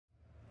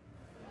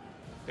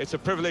It's a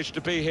privilege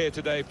to be here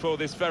today for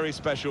this very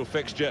special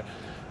fixture.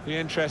 The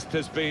interest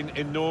has been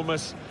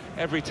enormous.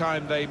 Every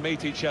time they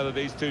meet each other,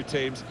 these two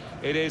teams,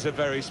 it is a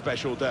very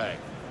special day.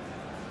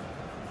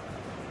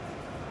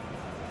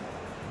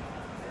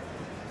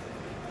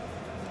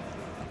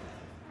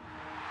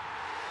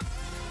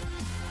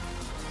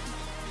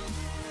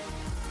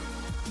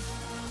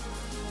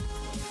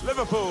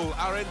 Liverpool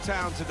are in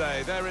town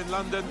today. They're in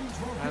London,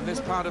 and this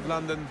part of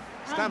London,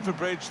 Stamford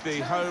Bridge, the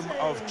home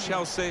of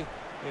Chelsea.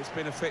 It's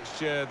been a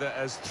fixture that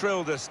has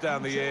thrilled us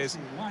down the years,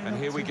 and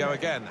here we go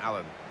again,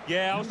 Alan.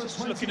 Yeah, I was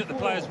just looking at the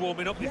players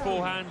warming up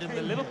beforehand, and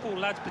the Liverpool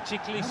lads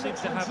particularly seem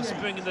to have a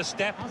spring in the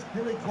step. I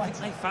think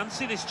they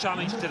fancy this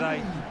challenge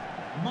today.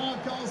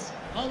 Marcos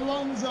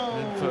Alonso.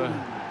 And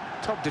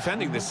for top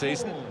defending this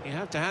season, you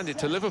have to hand it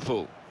to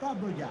Liverpool.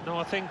 No,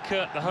 I think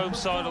the home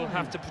side will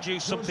have to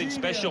produce something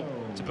special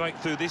to break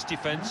through this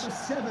defence. Number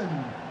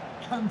 7,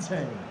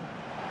 Kante.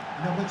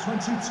 Number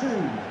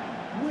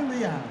 22,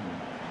 Willian.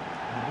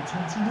 Number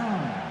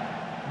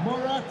 29,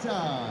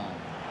 Morata.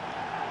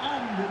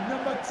 And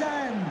number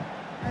 10,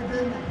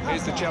 Eden Hazard.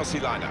 Here's the Chelsea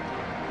lineup.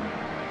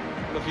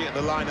 Looking at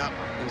the lineup,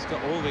 he's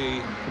got all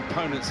the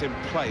components in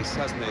place,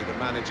 hasn't he, the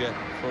manager,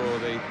 for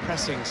the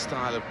pressing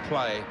style of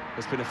play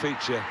has been a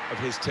feature of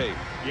his team.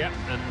 Yep,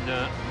 and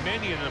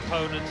many an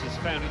opponent has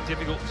found it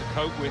difficult to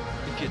cope with.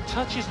 If your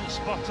touch isn't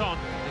spot on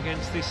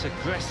against this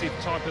aggressive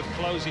type of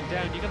closing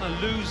down, you're going to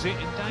lose it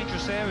in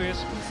dangerous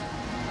areas.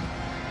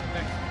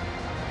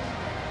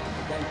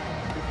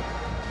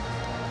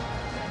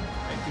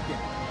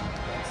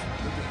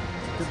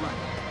 Good luck.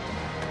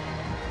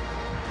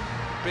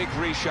 Big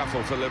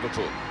reshuffle for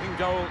Liverpool. In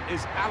goal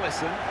is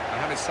Alisson.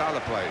 Mohamed Salah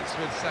plays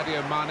with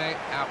Sadio Mane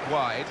out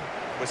wide.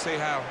 We'll see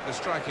how the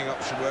striking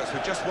option works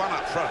with just one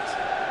up front.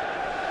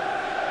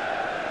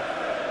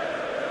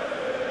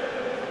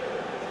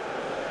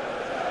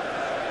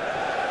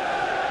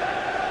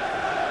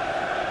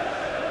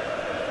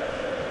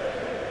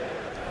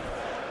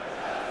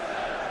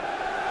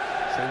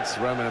 Since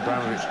Roman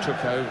Abramovich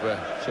took over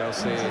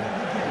Chelsea in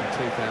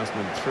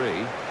 2003,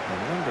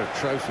 a number of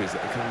trophies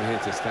that have come here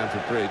to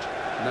Stamford Bridge.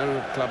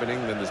 No club in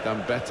England has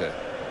done better.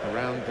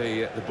 Around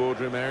the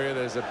boardroom area,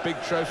 there's a big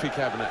trophy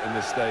cabinet in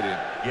this stadium.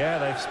 Yeah,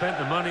 they've spent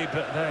the money,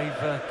 but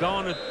they've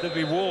garnered the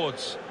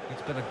rewards.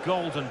 It's been a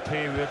golden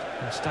period,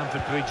 and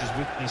Stamford Bridge has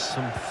witnessed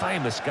some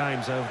famous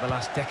games over the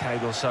last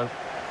decade or so.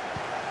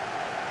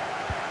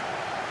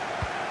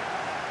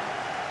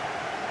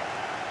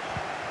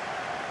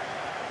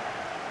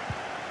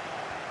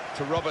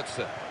 To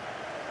Robertson.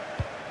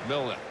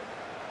 Milner.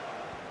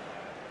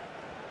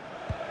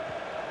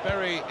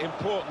 Very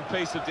important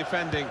piece of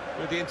defending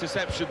with the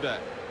interception there.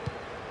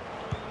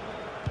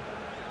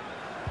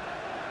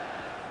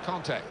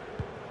 Kante.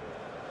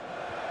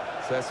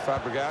 Says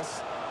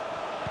Fabregas.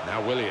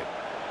 Now Willian.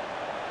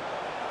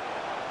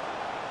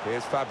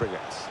 Here's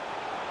Fabregas.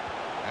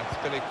 That's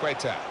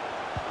Spilicueta.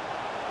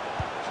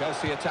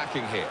 Chelsea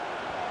attacking here.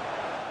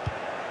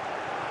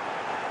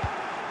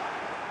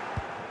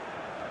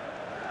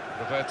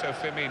 Roberto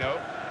Firmino.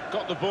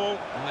 Got the ball,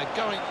 and they're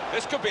going.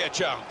 This could be a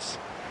chance.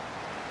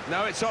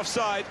 No, it's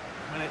offside,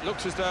 and it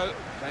looks as though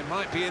they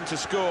might be in to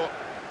score.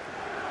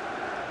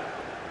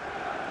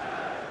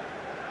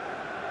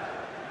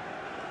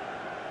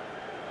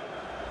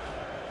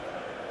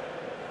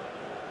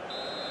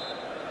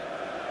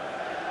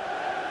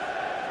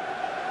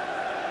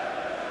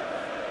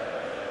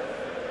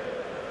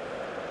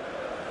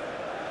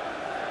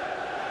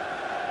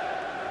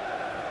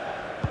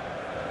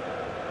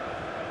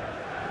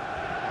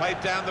 Played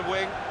down the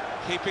wing,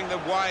 keeping the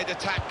wide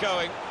attack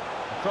going.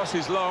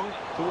 Crosses long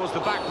towards the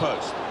back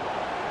post.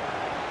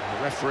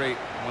 The referee,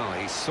 well,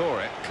 he saw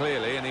it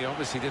clearly, and he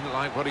obviously didn't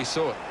like what he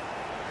saw.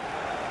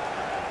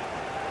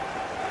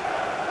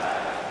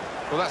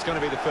 Well, that's going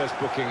to be the first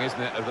booking,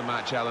 isn't it, of the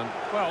match, Alan?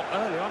 Well,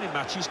 early on in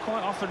matches,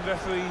 quite often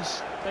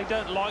referees, they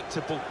don't like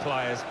to book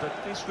players, but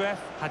this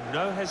ref had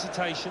no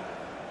hesitation.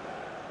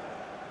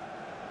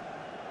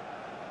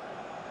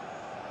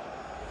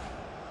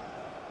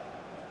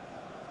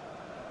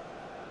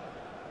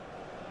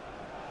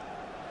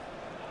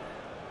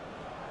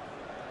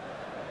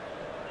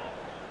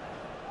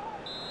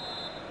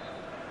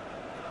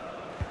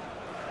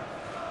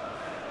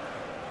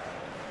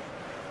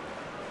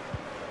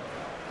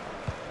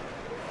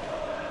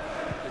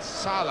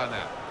 Salah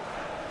now.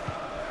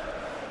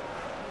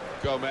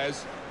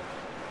 Gomez.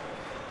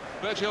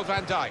 Virgil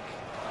van Dijk.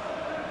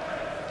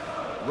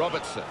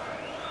 Robertson.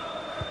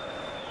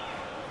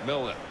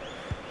 Milner.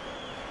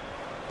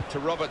 To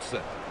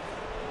Robertson.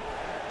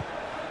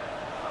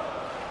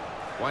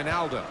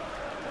 Wijnaldum.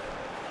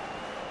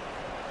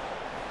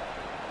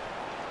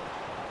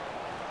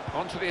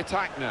 On to the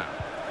attack now.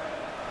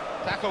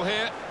 Tackle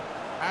here.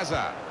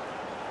 Hazard.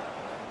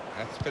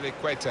 That's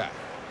Spilicueta.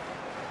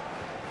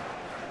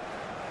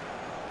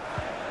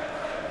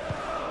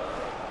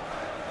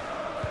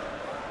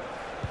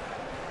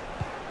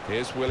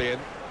 Here's Willian.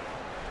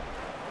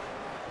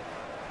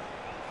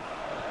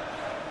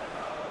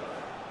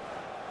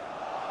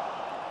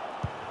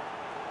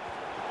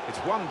 It's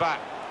one back.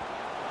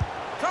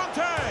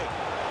 Conte!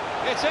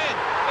 It's in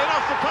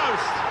off the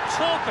post.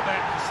 Talk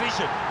about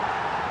precision.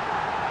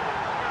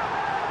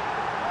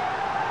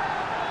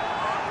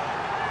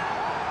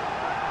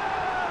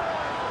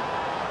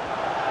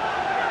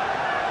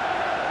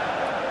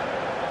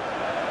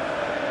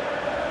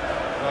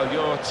 Well,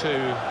 you're too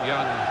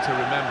young to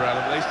remember,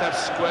 Alan. They used to have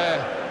square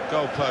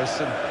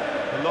goalposts, and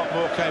a lot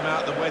more came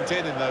out than went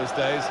in those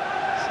days.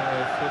 So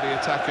for the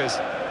attackers,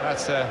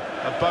 that's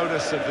a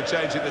bonus of the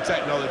change in the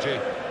technology.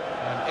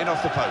 And in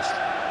off the post.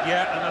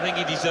 Yeah, and I think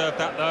he deserved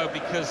that, though,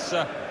 because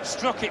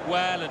struck it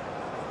well and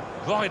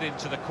right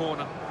into the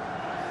corner.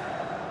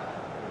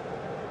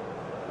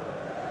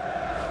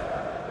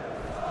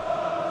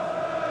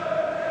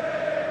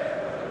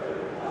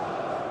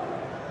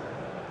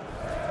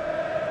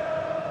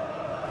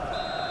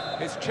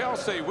 It's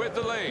Chelsea with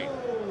the lead.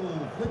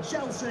 Goal for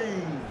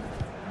Chelsea.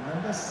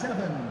 Number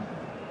 7,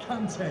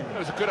 Kante. It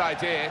was a good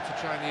idea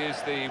to try and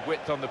use the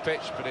width on the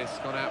pitch, but it's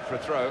gone out for a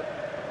throw.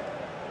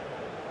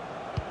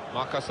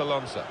 Marcos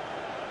Alonso.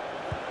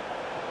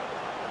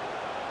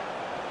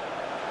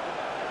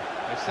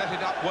 They've set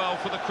it up well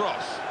for the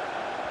cross.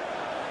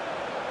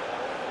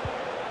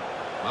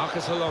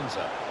 Marcos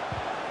Alonso.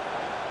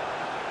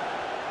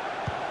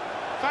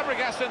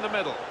 Fabregas in the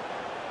middle.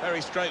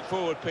 Very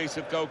straightforward piece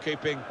of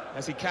goalkeeping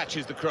as he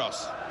catches the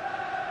cross.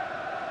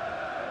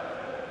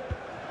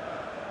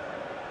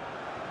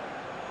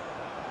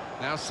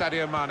 Now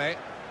Sadio Mane.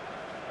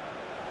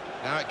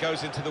 Now it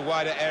goes into the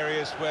wider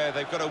areas where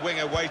they've got a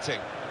winger waiting.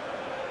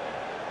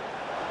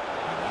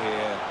 And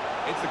here,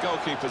 it's the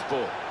goalkeeper's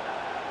ball.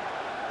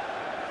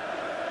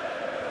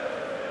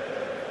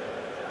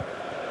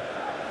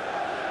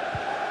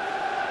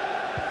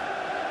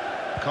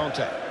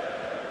 Conte.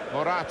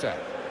 Morata.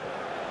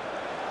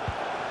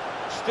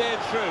 Steered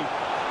through.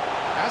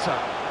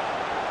 Hazard.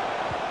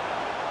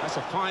 That's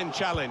a fine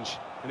challenge,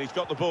 and he's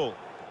got the ball.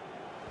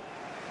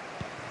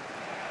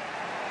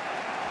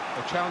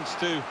 A chance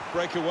to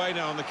break away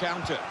now on the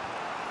counter.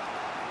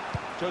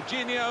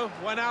 Jorginho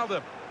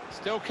Wijnaldum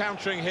still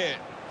countering here.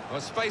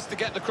 Well, space to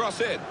get the cross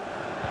in.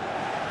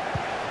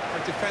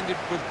 They defended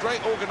with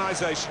great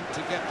organisation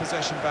to get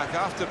possession back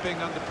after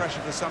being under pressure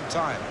for some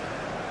time.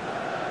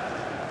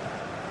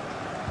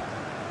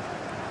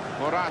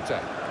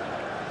 Morata.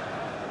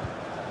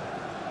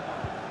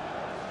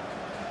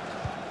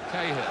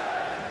 Cahill.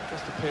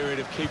 Just a period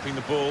of keeping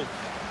the ball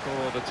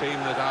for the team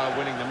that are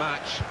winning the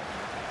match.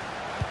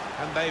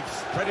 And they've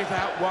spread it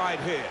out wide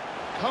here.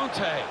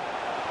 Conte.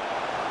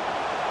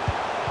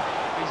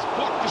 He's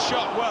blocked the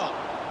shot well.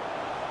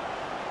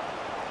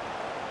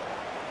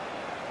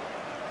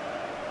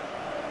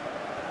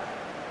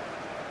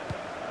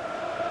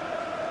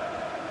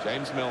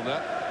 James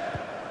Milner.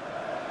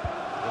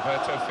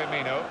 Roberto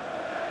Firmino.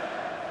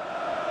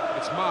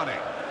 It's Mane.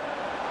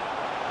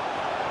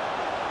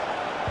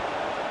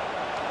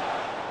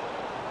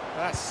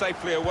 That's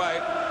safely away.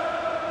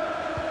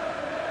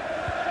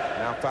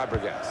 Now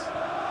Fabregas.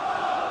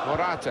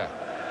 Morata.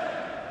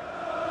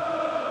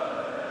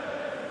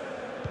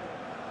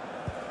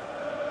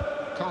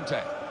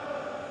 Conte.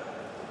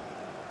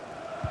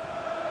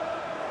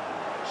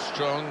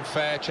 Strong,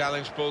 fair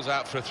challenge, pulls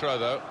out for a throw,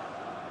 though.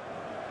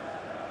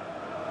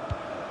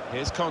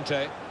 Here's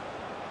Conte.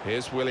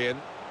 Here's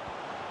Willian.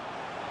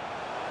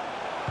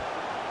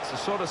 It's the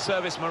sort of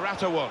service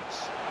Morata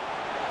wants.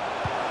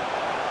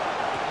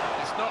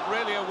 It's not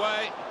really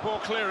away. Poor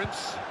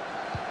clearance.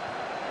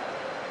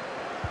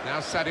 Now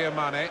Sadio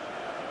Mane.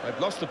 They've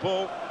lost the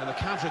ball, and the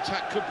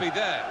counter-attack could be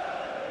there.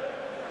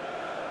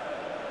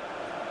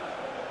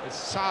 It's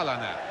Salah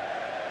now.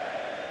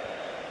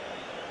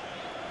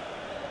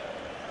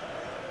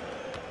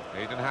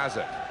 Eden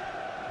Hazard.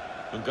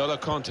 N'Golo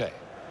Conte.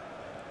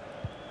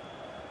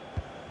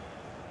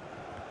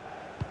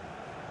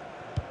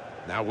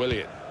 Now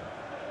Willian.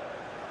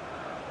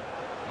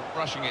 Not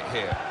rushing it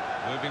here.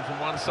 Moving from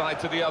one side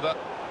to the other.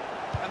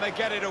 And they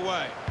get it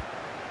away.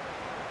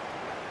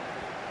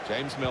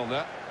 James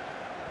Milner.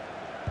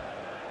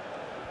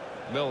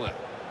 Milner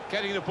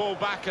getting the ball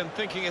back and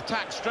thinking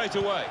attack straight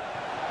away.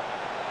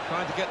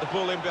 Trying to get the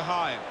ball in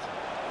behind.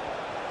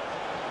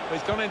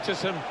 He's gone into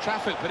some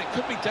traffic, but it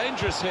could be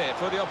dangerous here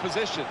for the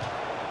opposition.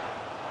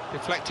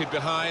 Deflected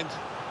behind.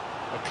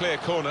 A clear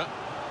corner.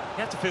 You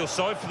have to feel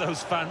sorry for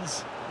those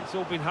fans. It's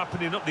all been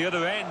happening up the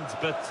other end,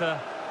 but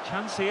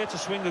chance here to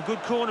swing a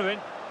good corner in.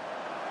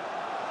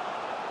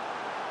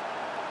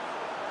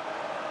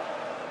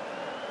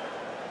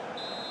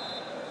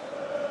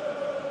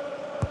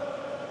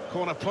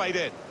 Corner played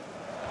in.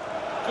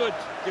 Good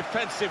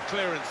defensive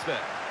clearance there.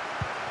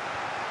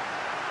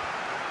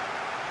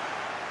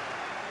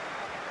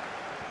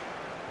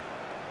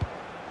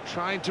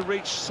 Trying to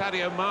reach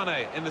Sadio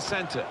Mane in the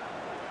centre.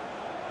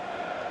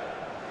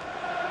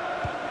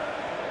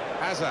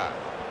 Hazard.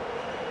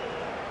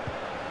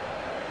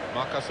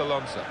 Marcos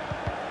Alonso.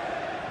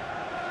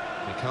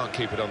 He can't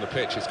keep it on the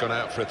pitch. It's gone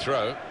out for a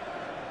throw.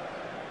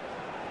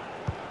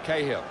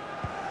 Cahill.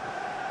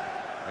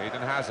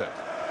 Eden Hazard.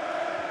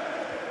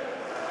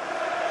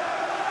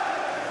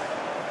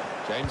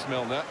 James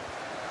Milner.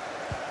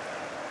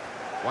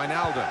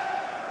 Wijnaldum.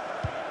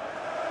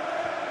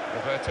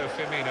 Roberto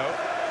Firmino.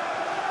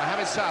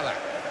 Mohamed Salah.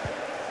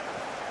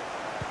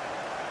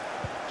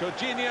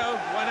 Jorginho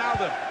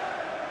Wijnaldum.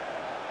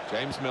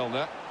 James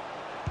Milner.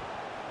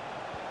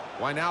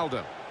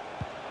 Wijnaldum.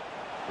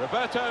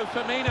 Roberto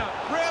Firmino.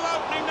 Real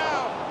opening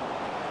now.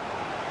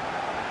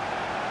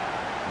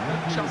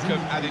 Chunk of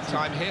added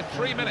time here,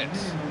 3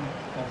 minutes.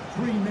 Of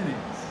 3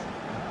 minutes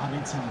of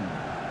added time.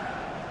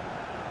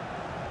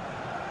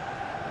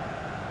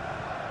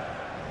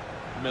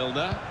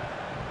 Milner.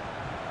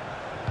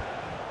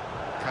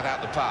 Cut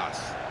out the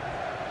pass.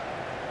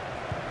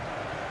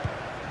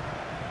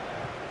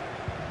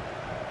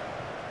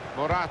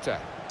 Morata.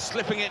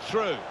 Slipping it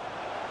through.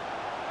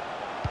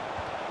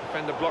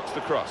 Defender blocks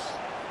the cross.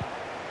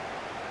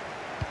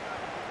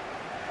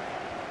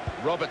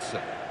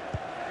 Robertson.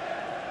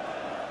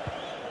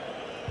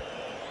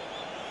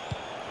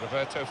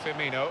 Roberto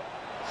Firmino.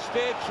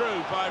 Steered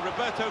through by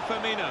Roberto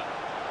Firmino.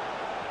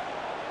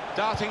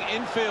 Darting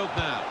infield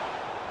now.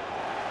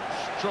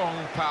 Strong,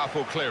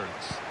 powerful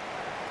clearance.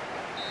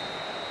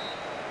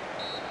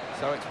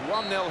 So it's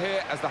 1-0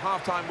 here as the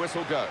half-time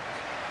whistle goes.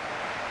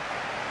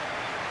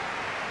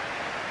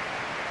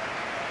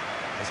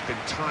 It's been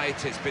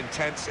tight, it's been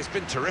tense, it's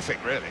been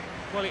terrific, really.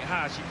 Well, it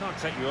has. You can't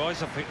take your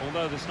eyes off it.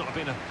 Although there's not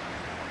been a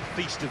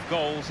feast of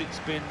goals, it's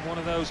been one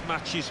of those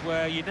matches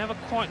where you never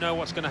quite know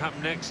what's going to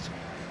happen next.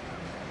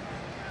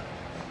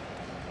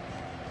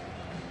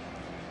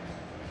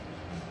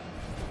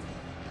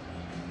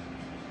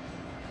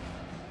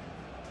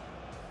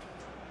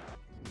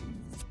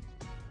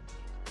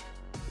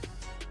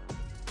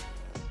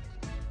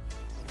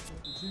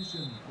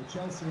 Substitution for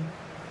Chelsea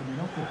coming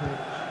off the pitch.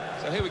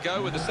 So here we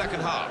go with the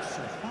second half.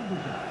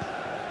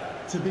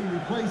 To be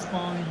replaced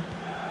by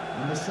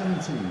number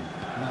 17,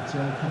 Matteo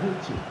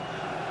Cavucci.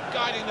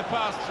 Guiding the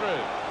pass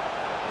through.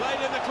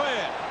 Played in the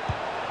clear.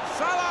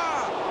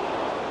 Salah!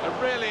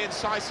 A really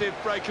incisive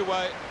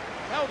breakaway.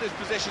 Held his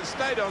position,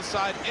 stayed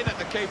onside, in at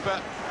the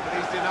keeper, but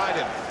he's denied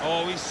him.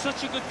 Oh, he's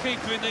such a good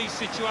keeper in these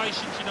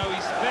situations, you know,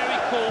 he's very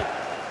cool,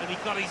 and he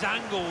got his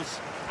angles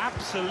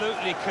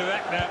absolutely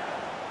correct there.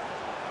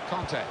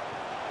 Conte.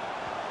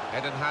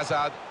 Eden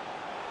Hazard.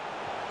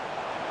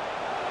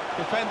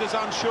 Defenders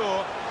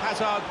unsure.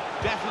 Hazard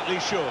definitely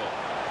sure.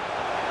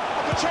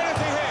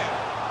 Opportunity here.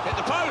 Hit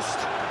the post.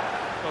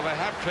 Well, they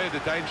have cleared the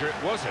danger.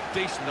 It was a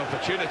decent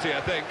opportunity,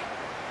 I think.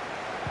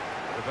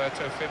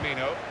 Roberto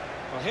Firmino.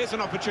 Well, here's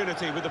an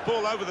opportunity with the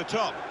ball over the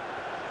top.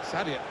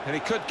 Sadio. And he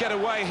could get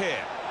away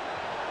here.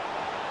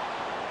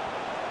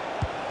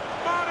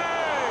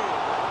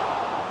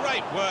 Mane!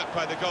 Great work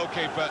by the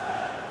goalkeeper.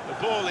 The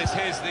ball is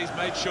his and he's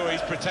made sure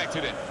he's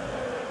protected it.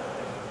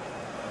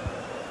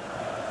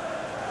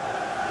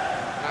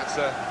 That's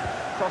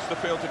across the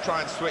field to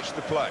try and switch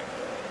the play.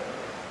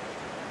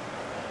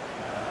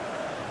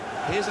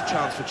 Here's a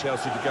chance for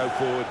Chelsea to go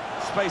forward.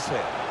 Space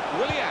here.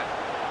 Willian.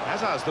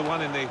 Hazard's the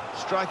one in the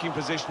striking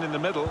position in the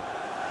middle.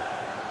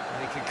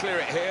 And he can clear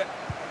it here.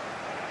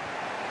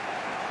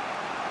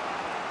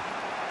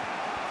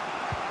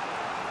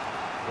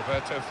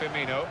 Roberto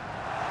Firmino.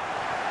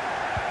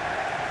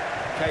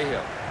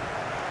 Cahill.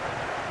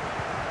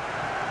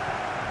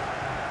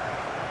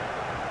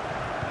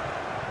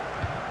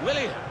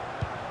 Willian.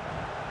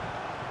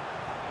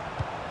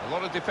 A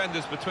lot of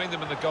defenders between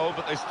them and the goal,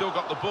 but they still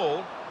got the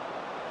ball.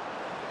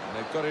 And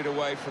they've got it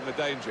away from the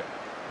danger.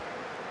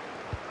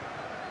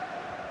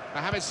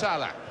 Mohamed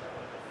Salah.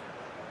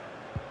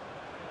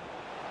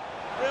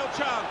 Real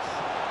chance.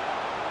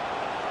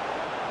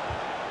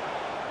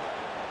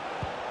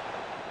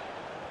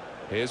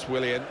 Here's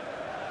Willian.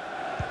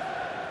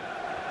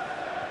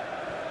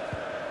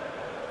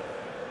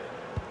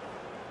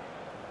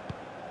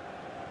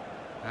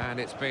 And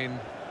it's been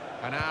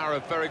an hour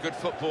of very good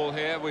football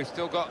here. We've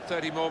still got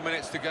 30 more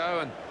minutes to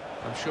go, and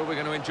I'm sure we're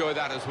going to enjoy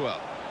that as well.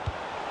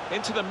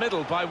 Into the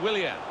middle by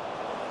Willian.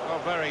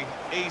 Oh, very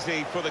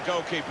easy for the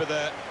goalkeeper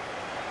there.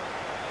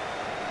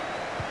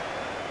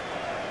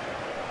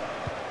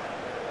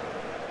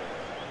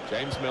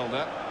 James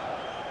Milner.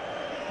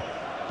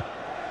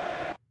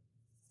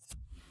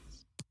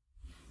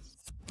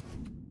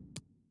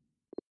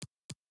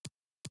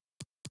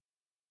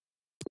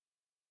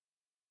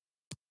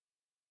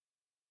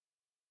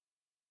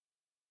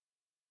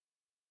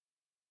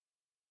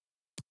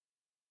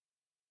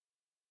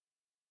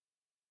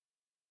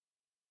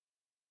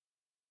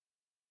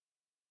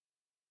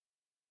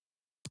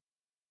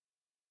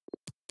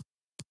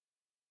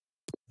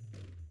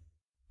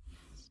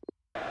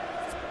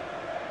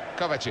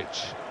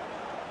 Kovacic.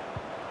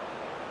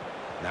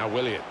 Now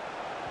Willian.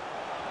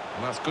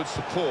 And that's good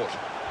support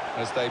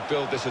as they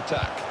build this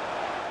attack.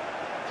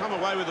 Come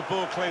away with the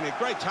ball cleanly.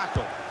 Great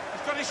tackle.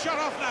 He's got his shot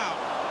off now.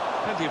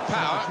 Plenty of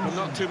power, but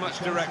not too much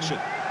direction.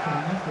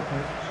 Coming off the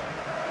pitch,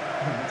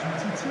 number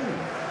 22,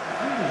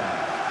 Willian.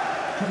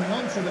 Coming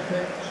onto the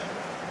pitch,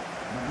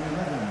 number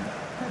 11,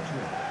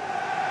 Pedro.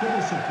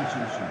 Double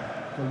substitution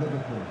for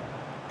Liverpool.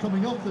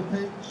 Coming off the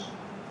pitch,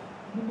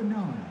 number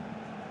 9,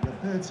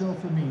 Roberto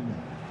Firmino.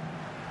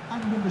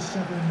 And number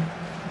 7,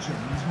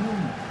 James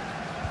Milner.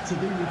 To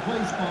be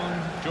replaced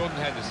by Jordan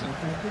Henderson.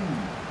 number 15,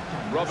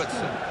 Daniel Robertson.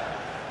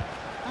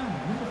 Sturridge. And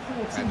number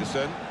 14,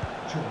 Henderson.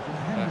 Jordan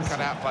Henderson.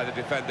 Cut out by the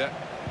defender.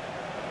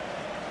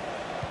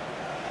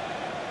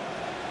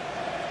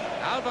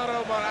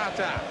 Alvaro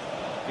Morata.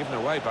 Given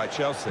away by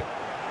Chelsea.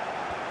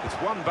 It's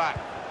one back.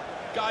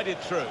 Guided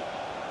through.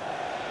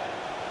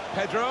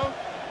 Pedro.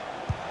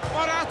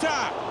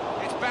 Morata!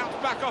 It's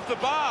bounced back off the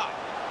bar.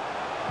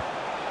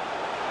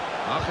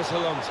 Marcus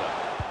Alonso.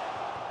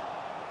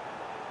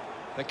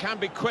 They can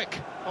be quick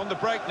on the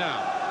break now.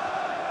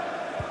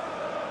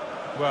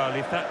 Well,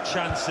 if that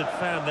chance had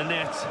found the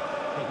net,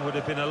 it would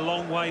have been a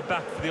long way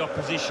back for the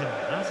opposition.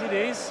 As it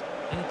is,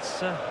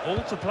 it's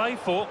all to play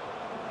for.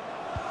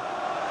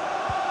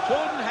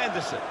 Jordan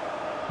Henderson.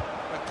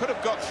 That could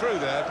have got through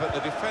there, but the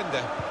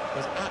defender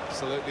was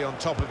absolutely on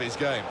top of his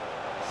game.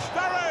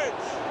 Sturridge!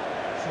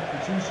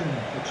 Substitution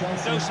for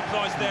Chelsea. No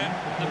surprise there,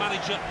 the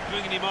manager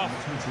bringing him off.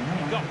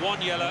 He got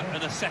one yellow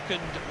and a second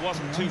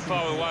wasn't too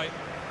far away.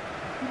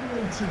 Number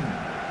 18,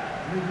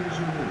 Olivier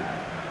Giroud.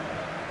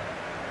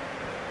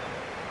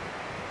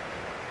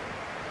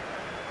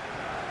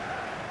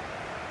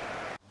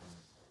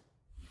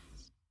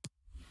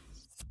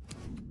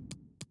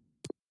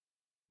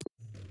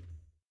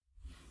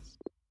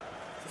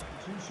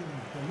 Substitution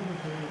for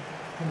Liverpool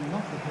coming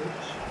off the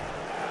pitch.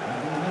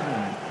 Number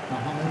 11,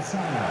 Mohamed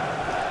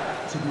Salah.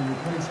 To be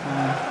replaced by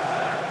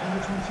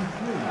number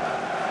 23,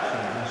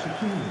 Xherdan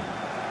Shaqiri.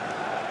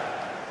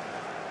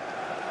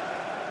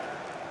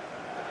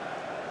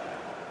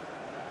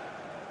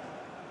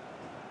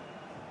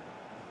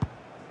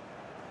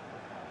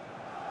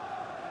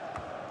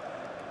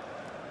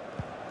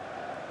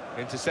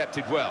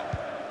 Intercepted well.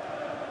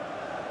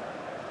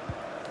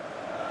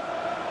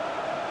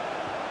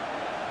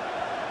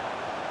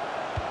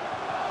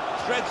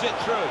 Threads it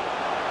through.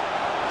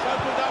 It's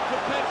opened up for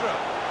Pedro.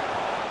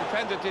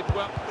 Defender did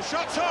well. The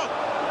shot's on!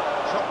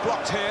 Shot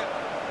blocked here.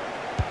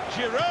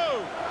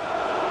 Giroud!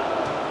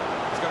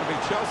 It's going to be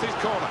Chelsea's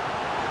corner.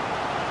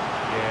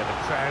 Yeah, the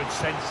crowd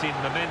sensing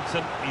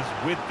momentum is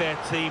with their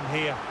team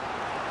here.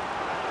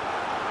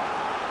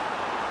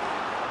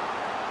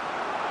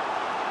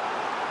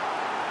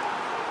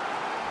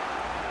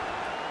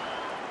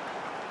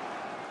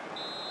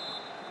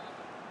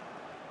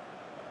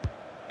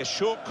 A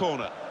short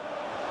corner.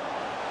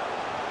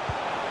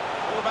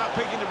 All about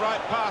picking the right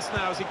pass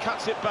now as he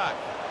cuts it back.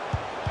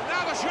 And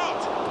now the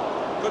shot!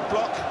 Good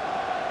block.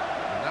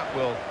 And that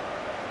will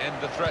end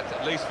the threat,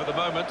 at least for the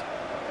moment.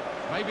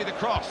 Maybe the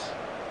cross.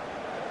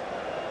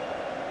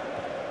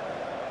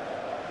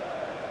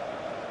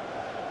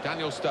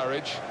 Daniel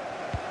Sturridge.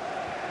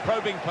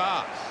 Probing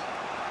pass.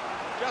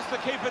 Just the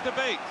keeper to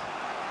beat.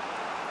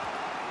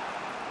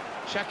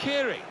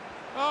 Shaqiri.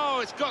 Oh,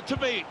 it's got to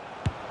be.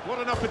 What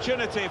an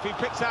opportunity if he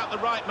picks out the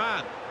right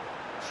man.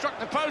 Struck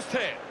the post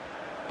here.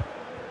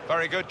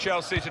 Very good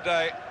Chelsea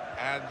today,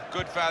 and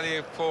good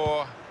value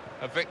for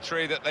a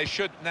victory that they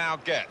should now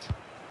get.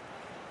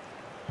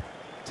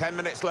 10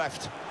 minutes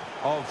left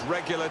of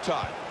regular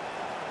time.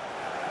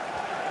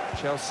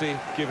 Chelsea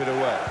give it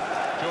away.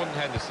 Jordan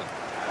Henderson.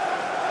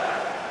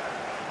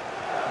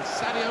 And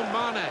Sadio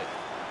Mane.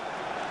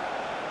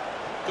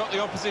 Got the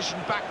opposition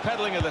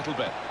backpedaling a little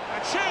bit.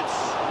 And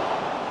shoots!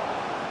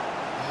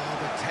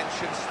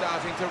 Tension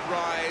starting to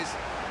rise.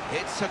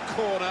 It's a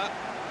corner.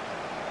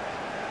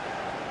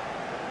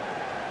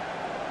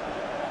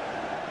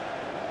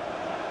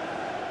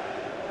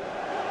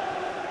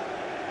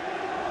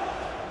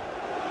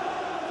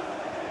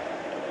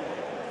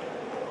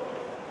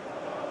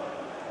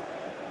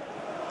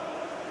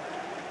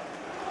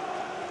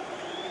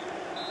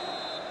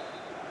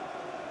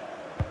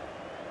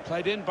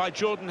 Played in by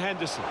Jordan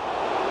Henderson.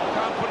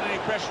 Can't put any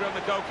pressure on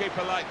the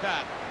goalkeeper like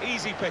that.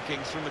 Easy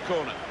pickings from the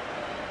corner.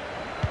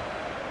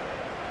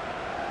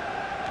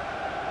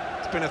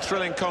 Been a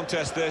thrilling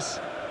contest this,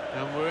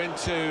 and we're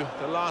into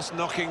the last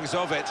knockings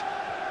of it,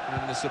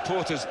 and the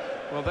supporters,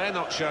 well, they're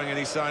not showing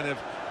any sign of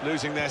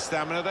losing their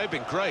stamina. They've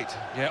been great.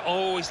 Yeah,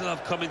 always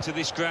love coming to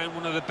this ground,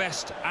 one of the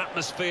best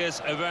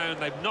atmospheres around.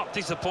 They've not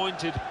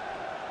disappointed.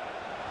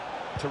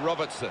 To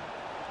Robertson.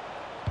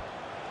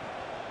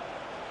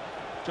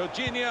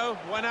 Jorginho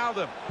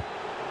Wijnaldum.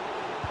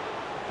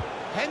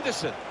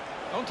 Henderson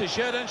onto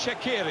Xherdan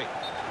Shaqiri.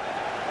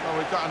 Well,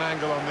 we've got an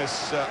angle on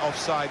this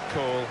offside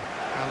call,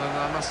 Alan.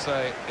 I must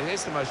say, it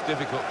is the most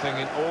difficult thing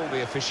in all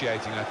the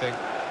officiating, I think.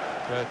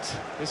 But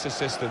this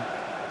assistant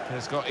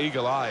has got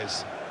eagle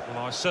eyes.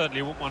 Well, I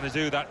certainly wouldn't want to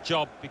do that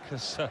job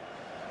because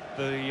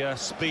the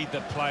speed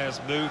that players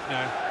move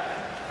now,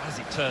 as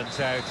it turns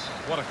out,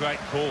 what a great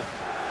call.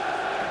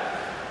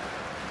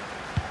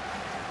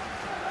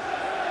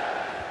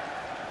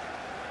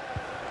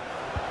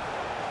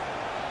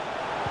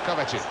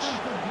 Kovacic.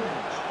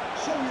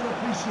 Show your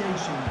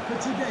appreciation for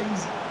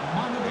today's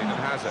man of the match.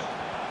 Hazard.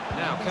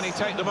 Now, can he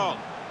take them on?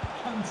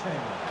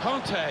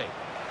 Conte.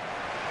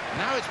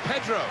 Now it's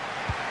Pedro.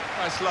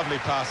 Oh, it's lovely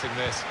passing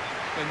this.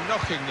 They're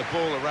knocking the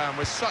ball around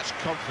with such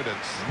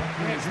confidence.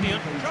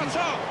 Shot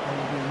on!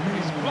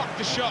 He's blocked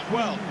the shot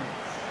well.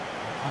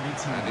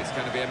 And it's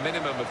going to be a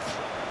minimum of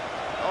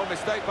Oh,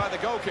 mistake by the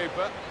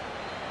goalkeeper.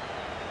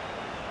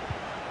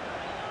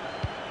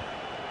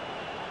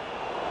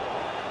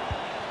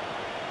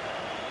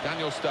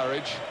 Daniel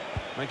Sturridge,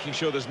 making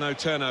sure there's no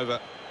turnover.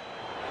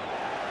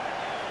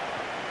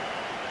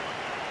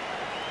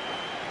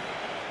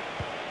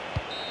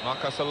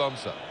 Marcos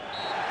Alonso.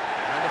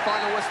 And the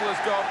final whistle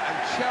has gone,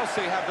 and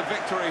Chelsea have the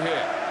victory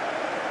here.